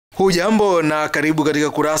Hujambo na karibu katika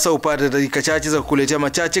Kurasa, upate dakika chache za kukuletea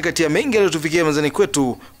machache kati ya mengi yaliyotufikia mezani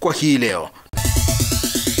kwetu kwa hii leo.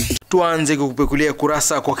 Tuanze kukupekulia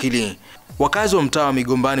Kurasa kwa hili. Wakazi wa mtaa wa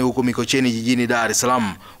Migombani huko Mikocheni jijini Dar es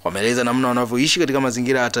Salaam wameeleza namna wanavyoishi katika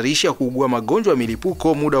mazingira hatarishi ya kuugua magonjwa ya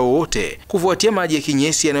milipuko muda wowote kufuatia maji ya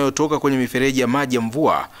kinyesi yanayotoka kwenye mifereji ya maji ya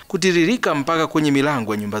mvua kutiririka mpaka kwenye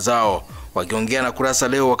milango ya nyumba zao. Wakiongea na Kurasa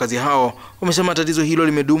leo, wakazi hao wamesema tatizo hilo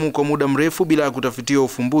limedumu kwa muda mrefu bila kutafutiwa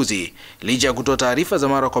ufumbuzi, licha ya kutoa taarifa za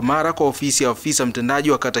mara kwa mara kwa ofisi ya afisa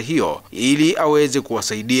mtendaji wa kata hiyo ili aweze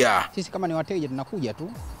kuwasaidia. Sisi kama ni wateja tunakuja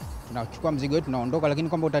tu, tunachukua mzigo wetu tunaondoka, lakini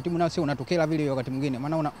kwamba utaratibu nao sio unatokea vile wakati mwingine.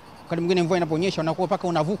 Maana wakati mwingine mvua inaponyesha unakuwa paka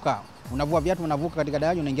unavua viatu, unavuka katika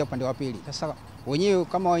daraja unaingia upande wa pili. Sasa wenyewe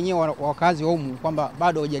kama wenyewe wakazi wa humu kwamba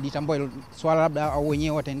bado hawajalitambua swala, labda au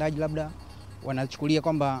wenyewe watendaji labda wanachukulia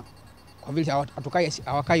kwamba kwa vile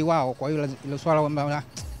hawakai wao, kwa hiyo ile swala kwamba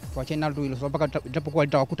tuachane nalo tu, ile swala mpaka itapokuwa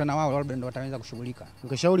litawakuta na wao labda ndio wataweza kushughulika.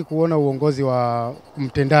 Ningeshauri kuona uongozi wa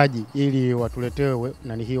mtendaji ili watuletewe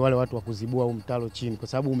hii wale watu wa kuzibua mtalo chini, kwa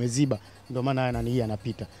sababu umeziba, ndio maana hii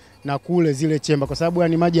yanapita. Na kule zile chemba, kwa sababu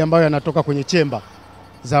ni maji ambayo yanatoka kwenye chemba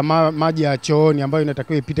za maji ya chooni ambayo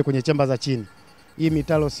inatakiwa ipite kwenye chemba za chini. Hii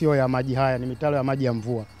mitalo sio ya maji haya, ni mitalo ya maji ya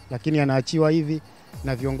mvua, lakini yanaachiwa hivi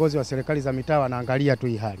na viongozi wa serikali za mitaa wanaangalia tu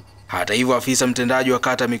hii hali. Hata hivyo, afisa mtendaji wa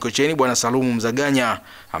kata Mikocheni Bwana Salumu Mzaganya,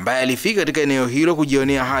 ambaye alifika katika eneo hilo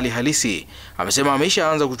kujionea hali halisi, amesema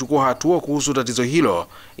ameshaanza kuchukua hatua kuhusu tatizo hilo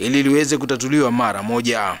ili liweze kutatuliwa mara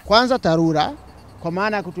moja. Kwanza TARURA kwa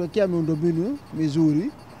maana ya kutuwekea miundombinu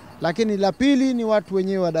mizuri, lakini la pili ni watu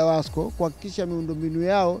wenyewe wa DAWASCO kuhakikisha miundombinu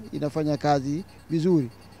yao inafanya kazi vizuri.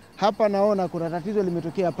 Hapa naona kuna tatizo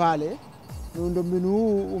limetokea pale, miundombinu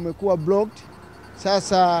huu umekuwa blocked.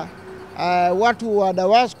 Sasa watu wa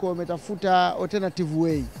DAWASCO wametafuta alternative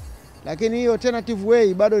way, lakini hiyo alternative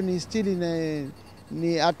way bado ni still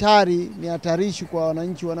ni hatarishi kwa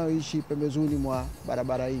wananchi wanaoishi pembezoni mwa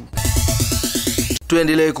barabara hii.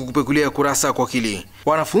 Tuendelee kukupekulia Kurasa kwa hili.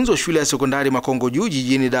 Wanafunzi wa shule ya sekondari Makongo Juu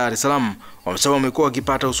jijini Dar es Salaam wamesema wamekuwa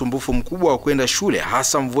wakipata usumbufu mkubwa wa kwenda shule,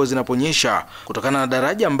 hasa mvua zinaponyesha, kutokana na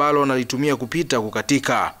daraja ambalo wanalitumia kupita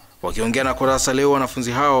kukatika. Wakiongea na Kurasa leo,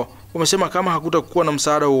 wanafunzi hao wamesema kama hakutakuwa na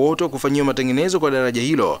msaada wowote wa kufanyia matengenezo kwa daraja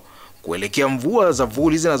hilo kuelekea mvua za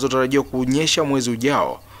vuli zinazotarajiwa kunyesha mwezi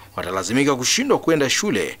ujao, watalazimika kushindwa kwenda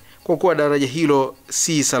shule kwa kuwa daraja hilo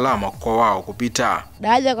si salama kwa wao kupita.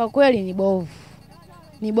 Daraja kwa kweli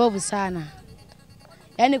ni bovu sana.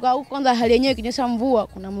 Yaani kwa kwanza hali yenyewe kinyesha mvua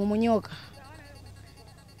kuna mmonyoka.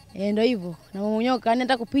 Ndio hivyo, na mmonyoka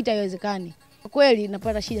hata kupita haiwezekani. Kwa kweli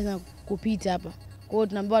napata shida sana kupita hapa. Kwa hiyo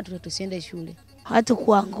tunaambiwa watu tusiende shule. Watu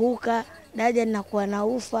kuanguka, daraja linakuwa na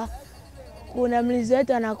ufa. Kuna mlinzi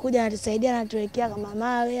wetu anakuja anatusaidia, anatuwekea kama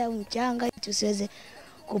mawe au mchanga tusiweze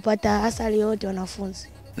kupata athari yote wanafunzi.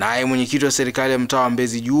 Naye mwenyekiti wa serikali ya mtaa wa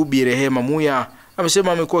Mbezi Juu Bi Rehema Muya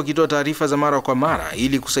amesema amekuwa akitoa taarifa za mara kwa mara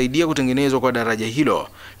ili kusaidia kutengenezwa kwa daraja hilo,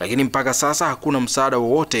 lakini mpaka sasa hakuna msaada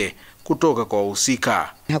wowote kutoka kwa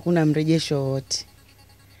wahusika. Hakuna mrejesho wowote.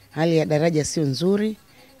 Hali ya daraja sio nzuri,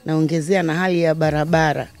 naongezea na hali ya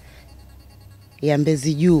barabara ya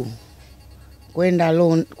Mbezi Juu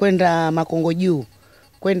kwenda Makongo Juu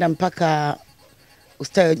kwenda mpaka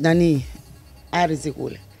ardhi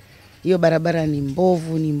kule. Hiyo barabara ni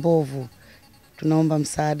mbovu. Tunaomba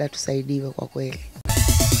msaada, tusaidiwe kwa kweli.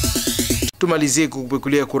 Tumalizie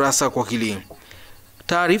kukupekulia Kurasa kwa hili.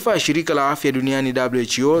 Taarifa ya shirika la afya duniani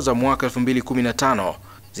WHO za mwaka 2015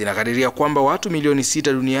 zinakadiria kwamba watu milioni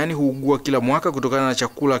 6 duniani huugua kila mwaka kutokana na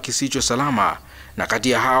chakula kisicho salama, na kati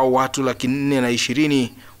ya hao watu 420,000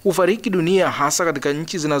 hufariki dunia hasa katika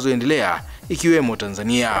nchi zinazoendelea ikiwemo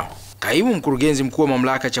Tanzania. Kaimu mkurugenzi mkuu wa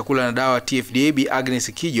mamlaka ya chakula na dawa TFDA Bi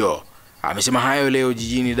Agnes Kijo amesema hayo leo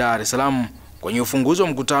jijini Dar es Salaam kwenye ufunguzi wa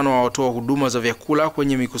mkutano wa watoa huduma za vyakula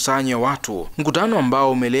kwenye mikusanyo ya watu, mkutano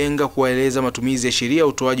ambao umelenga kuwaeleza matumizi ya sheria ya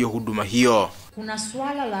utoaji wa huduma hiyo. Kuna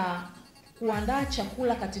swala la kuandaa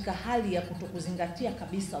chakula katika hali ya kutokuzingatia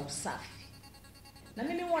kabisa usafi. Na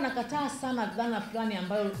mimi huwa nakataa sana dhana fulani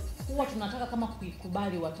ambayo huwa tunataka kama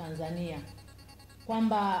kuikubali wa Tanzania,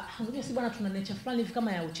 kwamba unajua si bwana tuna nature fulani hivi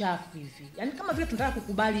kama ya uchafu hivi. Yaani kama vile tunataka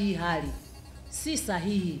kukubali hii hali si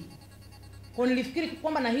sahihi. Kwa nilifikiri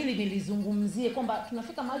kwamba na hili nilizungumzie kwamba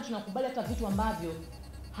tunafika mahali tunakubali hata vitu ambavyo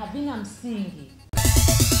havina msingi.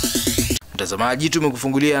 Mtazamaji,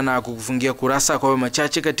 tumekufungulia na kukufungia kurasa kwa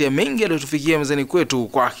machache kati ya mengi yaliyotufikia mezani kwetu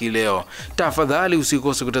kwa hii leo. Tafadhali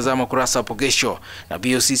usikose kutazama Kurasa hapo kesho, na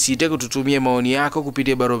pia usisite kututumia maoni yako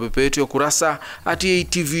kupitia barua pepe yetu ya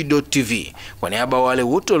kurasa@atv.tv. Kwa niaba ya wale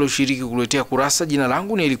wote walioshiriki kuletea Kurasa, jina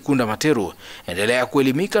langu ni Elikunda Materu. Endelea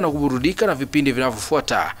kuelimika na kuburudika na vipindi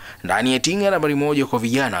vinavyofuata ndani ya tinga nambari 1 kwa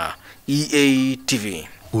vijana, EATV.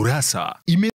 Kurasa